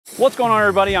What's going on,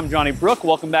 everybody? I'm Johnny Brook.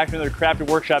 Welcome back to another Crafted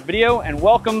Workshop video, and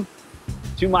welcome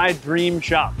to my dream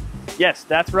shop. Yes,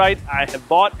 that's right. I have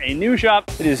bought a new shop.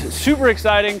 It is super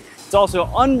exciting. It's also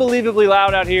unbelievably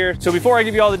loud out here. So before I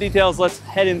give you all the details, let's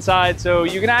head inside so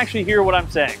you can actually hear what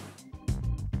I'm saying.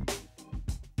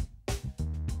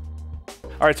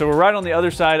 All right, so we're right on the other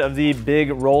side of the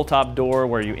big roll top door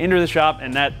where you enter the shop,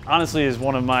 and that honestly is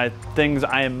one of my things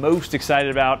I am most excited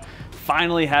about.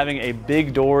 Finally having a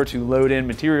big door to load in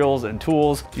materials and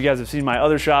tools. If you guys have seen my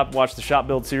other shop, watch the shop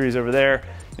build series over there,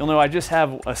 you'll know I just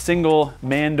have a single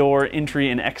man door entry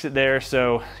and exit there,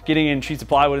 so getting in sheets of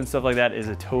plywood and stuff like that is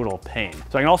a total pain.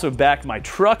 So I can also back my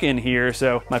truck in here,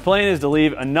 so my plan is to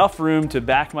leave enough room to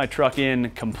back my truck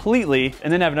in completely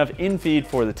and then have enough infeed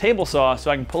for the table saw so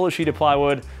I can pull a sheet of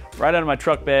plywood right out of my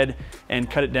truck bed and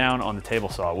cut it down on the table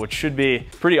saw, which should be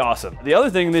pretty awesome. The other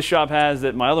thing this shop has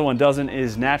that my other one doesn't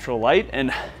is natural light.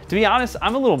 And to be honest,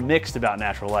 I'm a little mixed about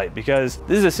natural light because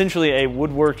this is essentially a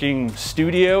woodworking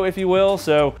studio, if you will.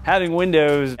 So having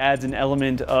windows adds an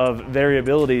element of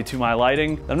variability to my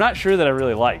lighting that I'm not sure that I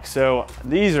really like. So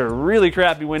these are really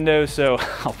crappy windows, so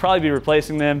I'll probably be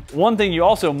replacing them. One thing you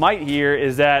also might hear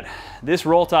is that this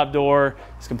roll top door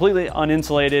is completely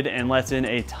uninsulated and lets in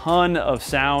a ton of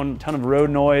sound, ton of road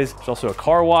noise. There's also a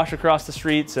car wash across the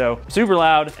street, so super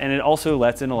loud, and it also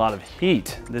lets in a lot of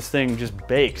heat. This thing just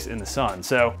bakes in the sun.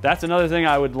 So that's another thing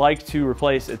I would like to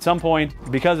replace at some point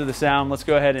because of the sound. Let's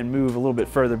go ahead and move a little bit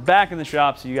further back in the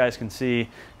shop so you guys can see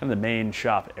kind of the main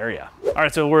shop area. All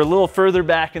right, so we're a little further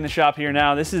back in the shop here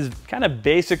now. This is kind of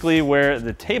basically where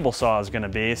the table saw is gonna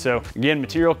be. So again,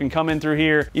 material can come in through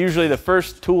here. Usually the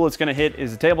first tool it's gonna hit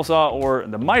is the table saw or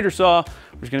the miter saw,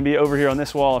 which is gonna be over here on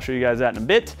this wall. I'll show you guys that in a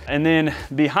bit. And then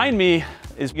behind me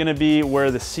is gonna be where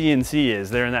the CNC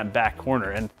is, there in that back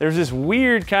corner. And there's this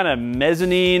weird kind of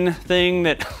mezzanine thing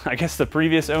that I guess the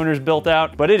previous owners built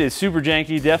out, but it is super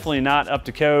janky, definitely not up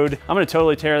to code. I'm gonna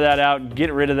totally tear that out,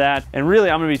 get rid of that. And really,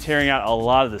 I'm gonna be tearing out a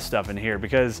lot of this stuff in here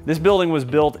because this building was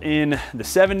built in the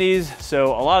 70s. So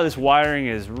a lot of this wiring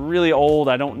is really old.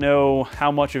 I don't know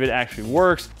how much of it actually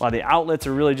works. A lot of the outlets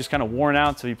are really just kind of worn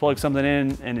out. So you plug something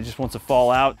in and it just wants to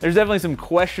fall out. There's definitely some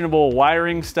questionable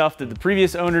wiring stuff that the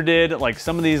previous owner did. Like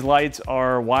some of these lights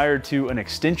are wired to an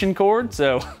extension cord.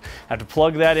 So I have to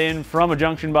plug that in from a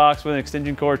junction box with an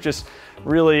extension cord. Just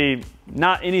really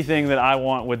not anything that I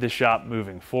want with this shop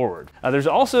moving forward. There's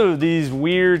also these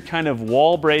weird kind of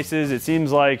wall braces. It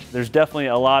seems like there's definitely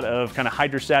a lot of kind of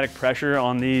hydrostatic pressure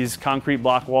on these concrete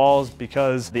block walls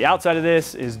because the outside of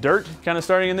this is dirt kind of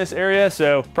starting in this area.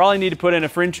 So probably need to put in a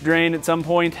French drain at some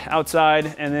point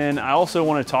outside. And then I also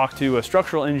want to talk to a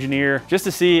structural engineer just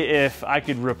to see if I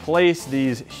could replace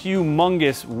these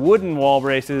humongous wooden wall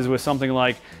braces with something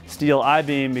like steel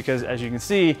I-beam, because as you can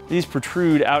see, these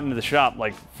protrude out into the shop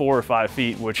like 4 or 5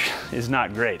 feet, which is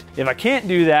not great. If I can't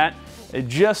do that, it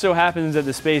just so happens that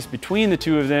the space between the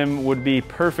two of them would be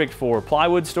perfect for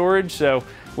plywood storage. So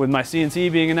with my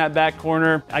CNC being in that back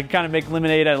corner, I can kind of make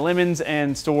lemonade out of lemons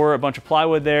and store a bunch of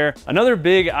plywood there. Another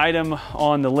big item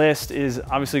on the list is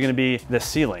obviously going to be the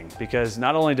ceiling, because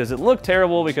not only does it look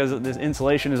terrible because this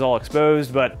insulation is all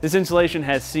exposed, but this insulation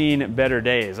has seen better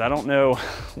days. I don't know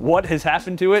what has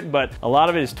happened to it, but a lot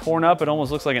of it is torn up. It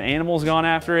almost looks like an animal's gone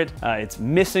after it. It's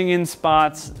missing in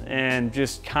spots and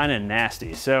just kind of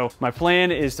nasty. So my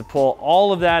plan is to pull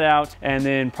all of that out and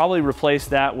then probably replace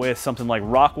that with something like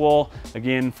rock wool,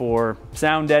 again, for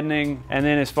sound deadening. And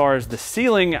then as far as the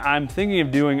ceiling, I'm thinking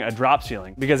of doing a drop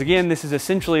ceiling because again, this is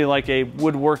essentially like a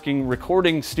woodworking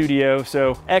recording studio.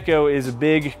 So echo is a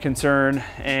big concern.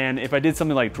 And if I did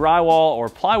something like drywall or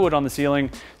plywood on the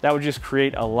ceiling, that would just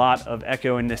create a lot of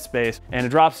echo in this space. And a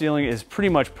drop ceiling is pretty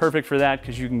much perfect for that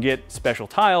because you can get special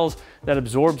tiles that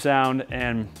absorb sound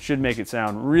and should make it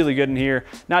sound really good in here.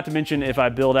 Not to mention if I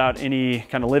build out any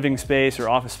kind of living space or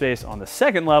office space on the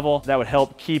second level, that would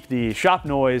help keep the shop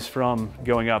noise from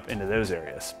going up into those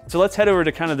areas. So let's head over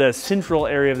to kind of the central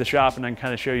area of the shop and I can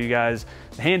kind of show you guys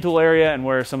the hand tool area and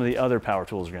where some of the other power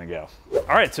tools are gonna go.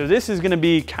 All right, so this is gonna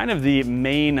be kind of the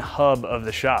main hub of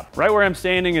the shop. Right where I'm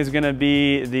standing is gonna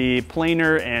be the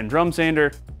planer and drum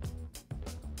sander.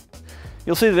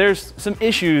 You'll see there's some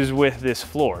issues with this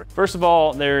floor. First of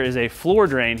all, there is a floor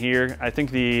drain here. I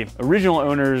think the original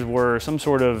owners were some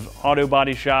sort of auto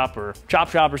body shop or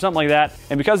chop shop or something like that.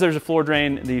 And because there's a floor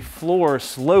drain, the floor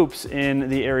slopes in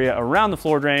the area around the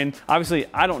floor drain. Obviously,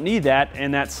 I don't need that,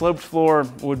 and that sloped floor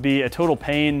would be a total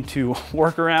pain to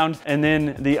work around. And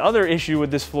then the other issue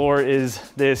with this floor is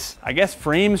this, I guess,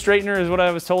 frame straightener is what I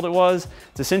was told it was.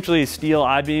 It's essentially a steel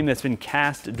I-beam that's been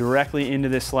cast directly into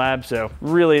this slab. So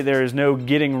really there is no no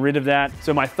getting rid of that.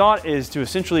 So my thought is to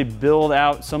essentially build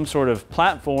out some sort of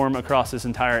platform across this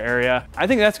entire area. I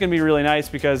think that's gonna be really nice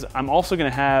because I'm also gonna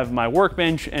have my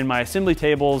workbench and my assembly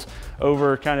tables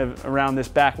over kind of around this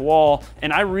back wall.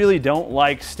 And I really don't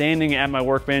like standing at my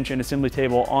workbench and assembly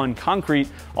table on concrete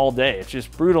all day. It's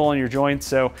just brutal on your joints.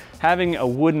 So having a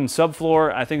wooden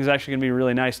subfloor, I think is actually gonna be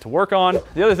really nice to work on.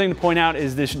 The other thing to point out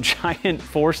is this giant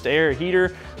forced air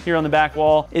heater here on the back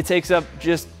wall. It takes up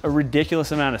just a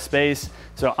ridiculous amount of space.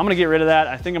 So I'm gonna get rid of that.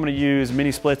 I think I'm gonna use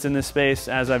mini splits in this space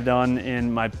as I've done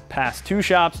in my past 2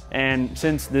 shops. And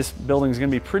since this building is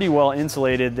gonna be pretty well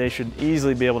insulated, they should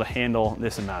easily be able to handle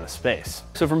this amount of space.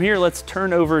 So from here, let's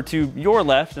turn over to your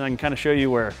left and I can kind of show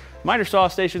you where miter saw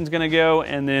station's gonna go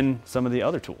and then some of the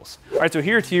other tools. All right, so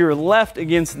here to your left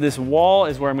against this wall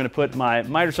is where I'm gonna put my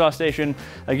miter saw station.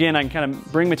 Again, I can kind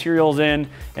of bring materials in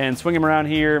and swing them around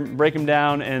here, break them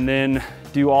down, and then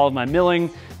do all of my milling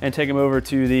and take them over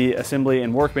to the assembly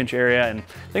and workbench area. And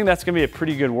I think that's gonna be a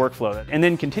pretty good workflow. And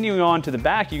then continuing on to the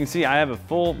back, you can see I have a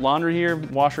full laundry here,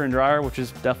 washer and dryer, which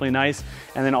is definitely nice.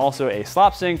 And then also a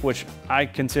slop sink, which I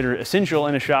consider essential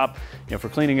in a shop, you know, for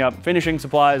cleaning up finishing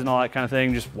supplies and all that kind of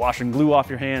thing. Just wash and glue off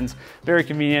your hands, very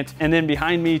convenient. And then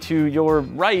behind me to your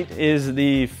right is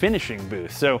the finishing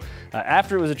booth. So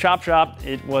after it was a chop shop,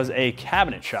 it was a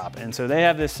cabinet shop. And so they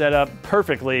have this set up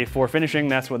perfectly for finishing.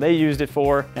 That's what they used it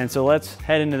for. And so let's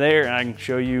head into there and I can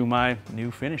show you my new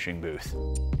finishing booth.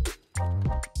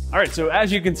 All right, so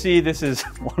as you can see, this is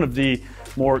one of the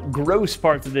more gross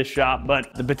parts of this shop,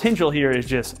 but the potential here is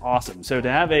just awesome. So to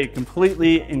have a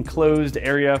completely enclosed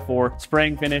area for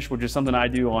spraying finish, which is something I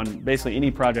do on basically any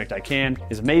project I can,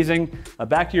 is amazing.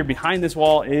 Back here behind this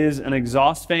wall is an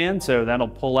exhaust fan, so that'll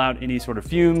pull out any sort of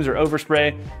fumes or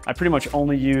overspray. I pretty much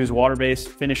only use water-based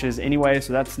finishes anyway,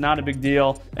 so that's not a big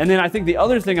deal. And then I think the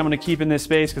other thing I'm gonna keep in this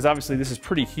space, because obviously this is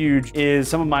pretty huge, is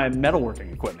some of my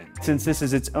metalworking equipment. Since this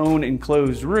is its own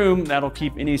enclosed room, that'll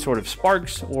keep any sort of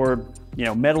sparks or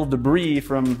metal debris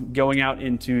from going out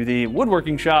into the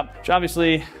woodworking shop, which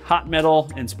obviously hot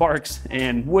metal and sparks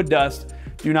and wood dust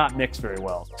do not mix very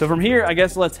well. So from here, I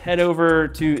guess let's head over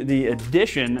to the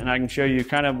addition and I can show you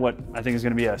kind of what I think is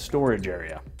gonna be a storage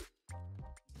area.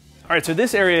 All right, so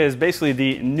this area is basically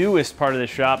the newest part of the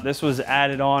shop. This was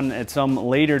added on at some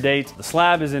later date. The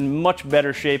slab is in much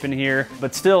better shape in here,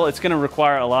 but still it's gonna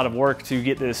require a lot of work to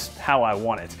get this how I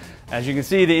want it. As you can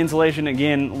see, the insulation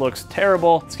again looks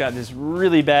terrible. It's got this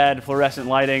really bad fluorescent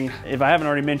lighting. If I haven't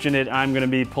already mentioned it, I'm gonna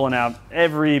be pulling out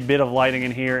every bit of lighting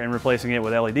in here and replacing it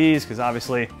with LEDs, because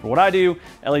obviously for what I do,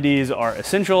 LEDs are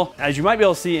essential. As you might be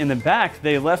able to see in the back,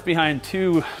 they left behind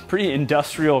 2 pretty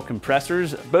industrial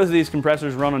compressors. Both of these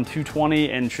compressors run on 220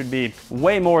 and should be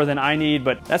way more than I need,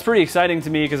 but that's pretty exciting to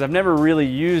me because I've never really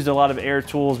used a lot of air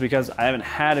tools because I haven't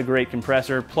had a great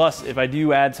compressor. Plus, if I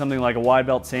do add something like a wide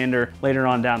belt sander later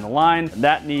on down the line,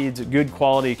 that needs good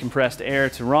quality compressed air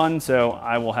to run, so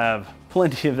I will have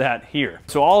plenty of that here.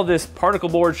 So all of this particle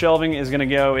board shelving is gonna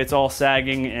go. It's all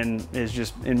sagging and is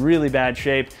just in really bad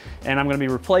shape. And I'm gonna be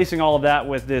replacing all of that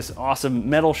with this awesome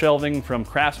metal shelving from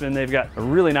Craftsman. They've got a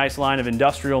really nice line of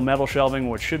industrial metal shelving,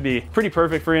 which should be pretty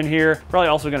perfect for in here. Probably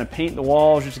also gonna paint the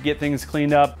walls just to get things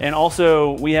cleaned up. And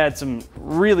also we had some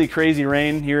really crazy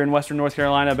rain here in Western North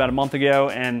Carolina about a month ago.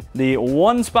 And the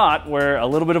one spot where a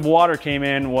little bit of water came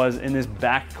in was in this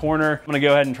back corner. I'm gonna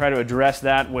go ahead and try to address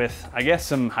that with, I guess,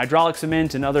 some hydraulic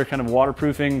cement and other kind of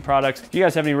waterproofing products. If you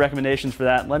guys have any recommendations for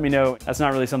that, let me know. That's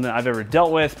not really something I've ever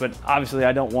dealt with, but obviously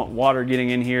I don't want water getting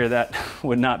in here. That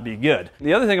would not be good.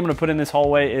 The other thing I'm gonna put in this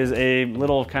hallway is a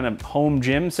little kind of home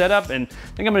gym setup, and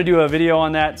I think I'm gonna do a video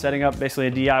on that, setting up basically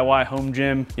a DIY home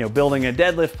gym, building a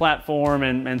deadlift platform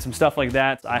and some stuff like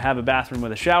that. I have a bathroom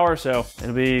with a shower, so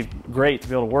it'll be great to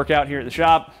be able to work out here at the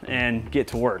shop and get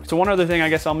to work. So one other thing I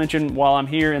guess I'll mention while I'm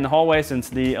here in the hallway, since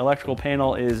the electrical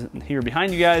panel is here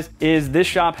behind you guys, is this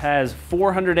shop has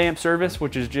 400 amp service,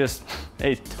 which is just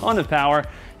a ton of power.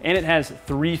 And it has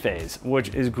 3-phase,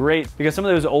 which is great because some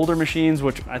of those older machines,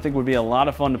 which I think would be a lot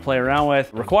of fun to play around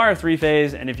with, require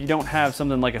 3-phase. And if you don't have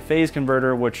something like a phase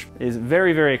converter, which is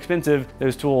very, very expensive,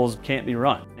 those tools can't be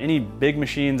run. Any big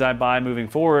machines I buy moving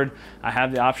forward, I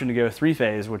have the option to go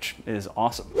 3-phase, which is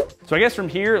awesome. So I guess from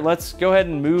here, let's go ahead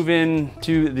and move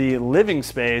into the living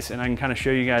space and I can kind of show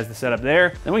you guys the setup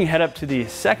there. Then we can head up to the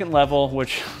second level,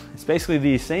 which is basically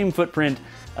the same footprint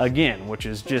again, which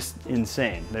is just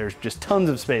insane. There's just tons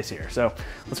of space here. So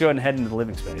let's go ahead and head into the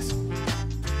living space.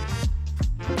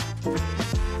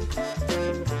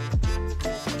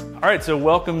 All right, so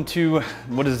welcome to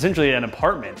what is essentially an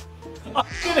apartment. Oh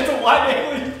shit, it's a wide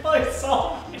angle, you probably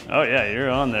saw me. Oh yeah, you're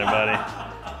on there, buddy.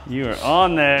 You are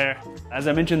on there. As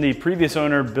I mentioned, the previous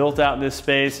owner built out this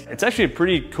space. It's actually a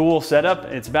pretty cool setup.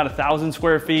 It's about 1,000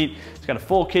 square feet. It's got a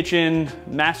full kitchen,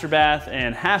 master bath,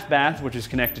 and half bath, which is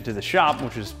connected to the shop,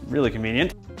 which is really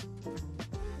convenient.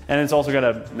 And it's also got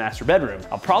a master bedroom.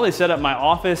 I'll probably set up my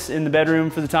office in the bedroom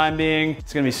for the time being.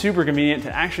 It's gonna be super convenient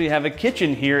to actually have a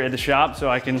kitchen here at the shop so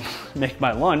I can make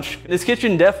my lunch. This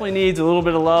kitchen definitely needs a little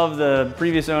bit of love. The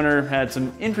previous owner had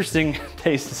some interesting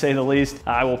taste, to say the least.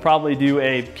 I will probably do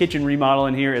a kitchen remodel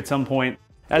in here at some point.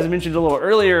 As I mentioned a little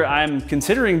earlier, I'm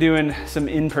considering doing some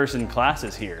in-person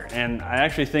classes here. And I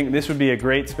actually think this would be a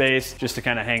great space just to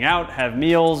kind of hang out, have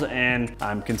meals, and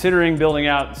I'm considering building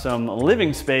out some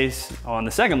living space on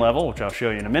the second level, which I'll show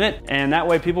you in a minute. And that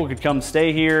way people could come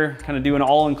stay here, kind of do an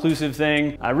all-inclusive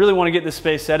thing. I really want to get this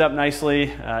space set up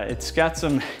nicely. It's got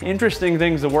some interesting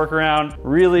things to work around,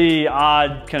 really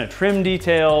odd kind of trim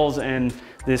details and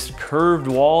this curved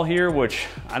wall here, which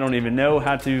I don't even know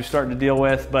how to start to deal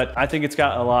with, but I think it's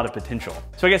got a lot of potential.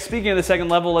 So I guess speaking of the second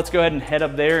level, let's go ahead and head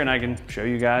up there and I can show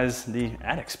you guys the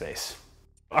attic space.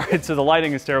 All right, so the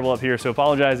lighting is terrible up here, so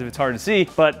apologize if it's hard to see,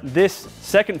 but this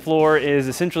second floor is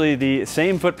essentially the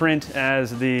same footprint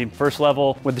as the first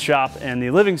level with the shop and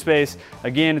the living space.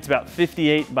 Again, it's about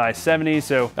 58 by 70,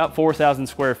 so about 4,000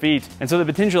 square feet. And so the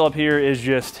potential up here is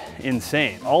just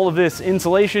insane. All of this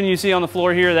insulation you see on the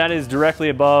floor here, that is directly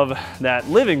above that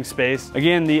living space.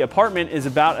 Again, the apartment is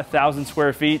about 1,000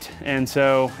 square feet, and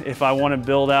so if I want to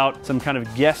build out some kind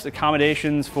of guest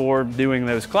accommodations for doing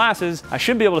those classes, I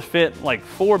should be able to fit like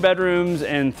 4 bedrooms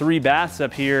and 3 baths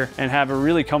up here and have a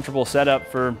really comfortable setup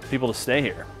for people to stay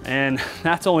here. And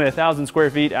that's only 1,000 square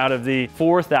feet out of the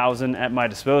 4,000 at my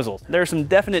disposal. There are some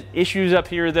definite issues up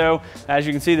here though. As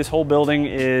you can see, this whole building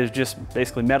is just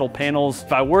basically metal panels.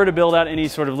 If I were to build out any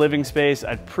sort of living space,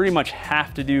 I'd pretty much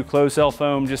have to do closed cell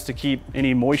foam just to keep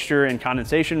any moisture and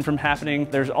condensation from happening.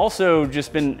 There's also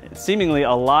just been seemingly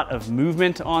a lot of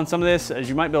movement on some of this. As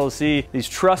you might be able to see, these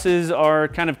trusses are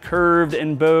kind of curved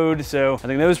and bowed, so I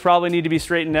think those probably need to be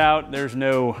straightened out. There's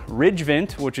no ridge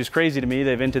vent, which is crazy to me.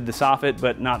 They vented the soffit,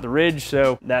 but not the ridge,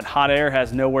 so that hot air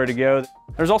has nowhere to go.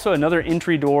 There's also another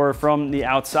entry door from the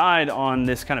outside on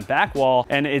this kind of back wall,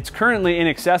 and it's currently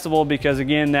inaccessible because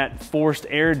again, that forced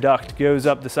air duct goes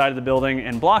up the side of the building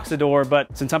and blocks the door.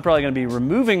 But since I'm probably gonna be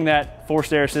removing that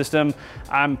forced air system,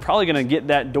 I'm probably gonna get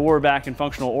that door back in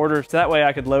functional order. So that way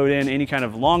I could load in any kind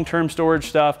of long-term storage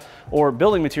stuff or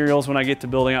building materials when I get to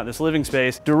building out this living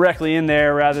space directly in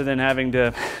there rather than having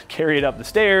to carry it up the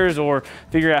stairs or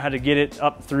figure out how to get it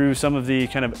up through some of the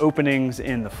kind of openings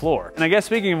in the floor. And I guess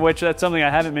speaking of which, that's something I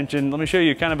haven't mentioned. Let me show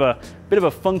you kind of a bit of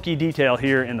a funky detail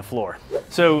here in the floor.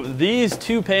 So these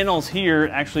 2 panels here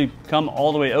actually come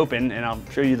all the way open, and I'll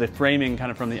show you the framing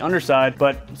kind of from the underside.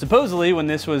 But supposedly when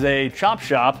this was a chop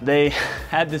shop, they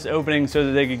had this opening so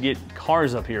that they could get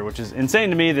cars up here, which is insane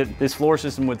to me that this floor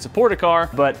system would support a car.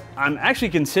 But I'm actually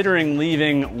considering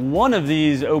leaving one of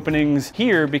these openings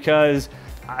here because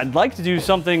I'd like to do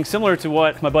something similar to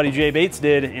what my buddy Jay Bates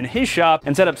did in his shop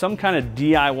and set up some kind of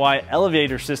DIY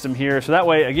elevator system here. So that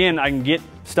way, again, I can get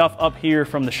stuff up here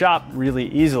from the shop really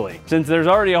easily. Since there's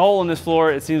already a hole in this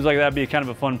floor, it seems like that'd be kind of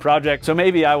a fun project. So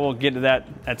maybe I will get to that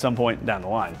at some point down the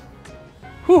line.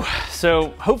 Whew.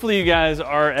 So hopefully you guys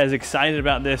are as excited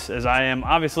about this as I am.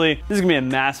 Obviously, this is gonna be a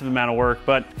massive amount of work,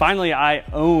 but finally I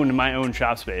own my own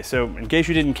shop space. So in case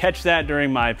you didn't catch that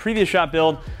during my previous shop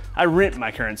build, I rent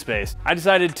my current space. I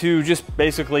decided to just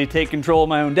basically take control of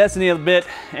my own destiny a bit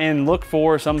and look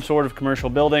for some sort of commercial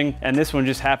building. And this one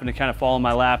just happened to kind of fall in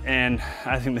my lap. And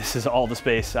I think this is all the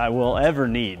space I will ever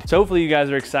need. So hopefully you guys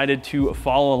are excited to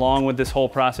follow along with this whole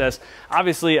process.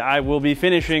 Obviously, I will be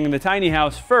finishing the tiny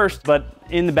house first, but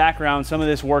in the background, some of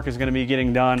this work is gonna be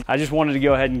getting done. I just wanted to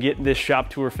go ahead and get this shop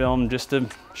tour filmed just to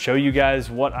show you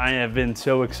guys what I have been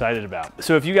so excited about.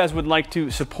 So if you guys would like to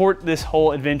support this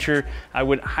whole adventure, I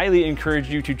would highly encourage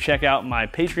you to check out my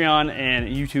Patreon and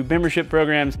YouTube membership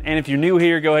programs. And if you're new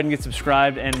here, go ahead and get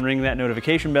subscribed and ring that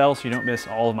notification bell so you don't miss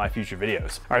all of my future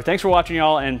videos. All right, thanks for watching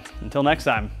y'all, and until next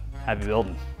time, happy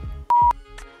building.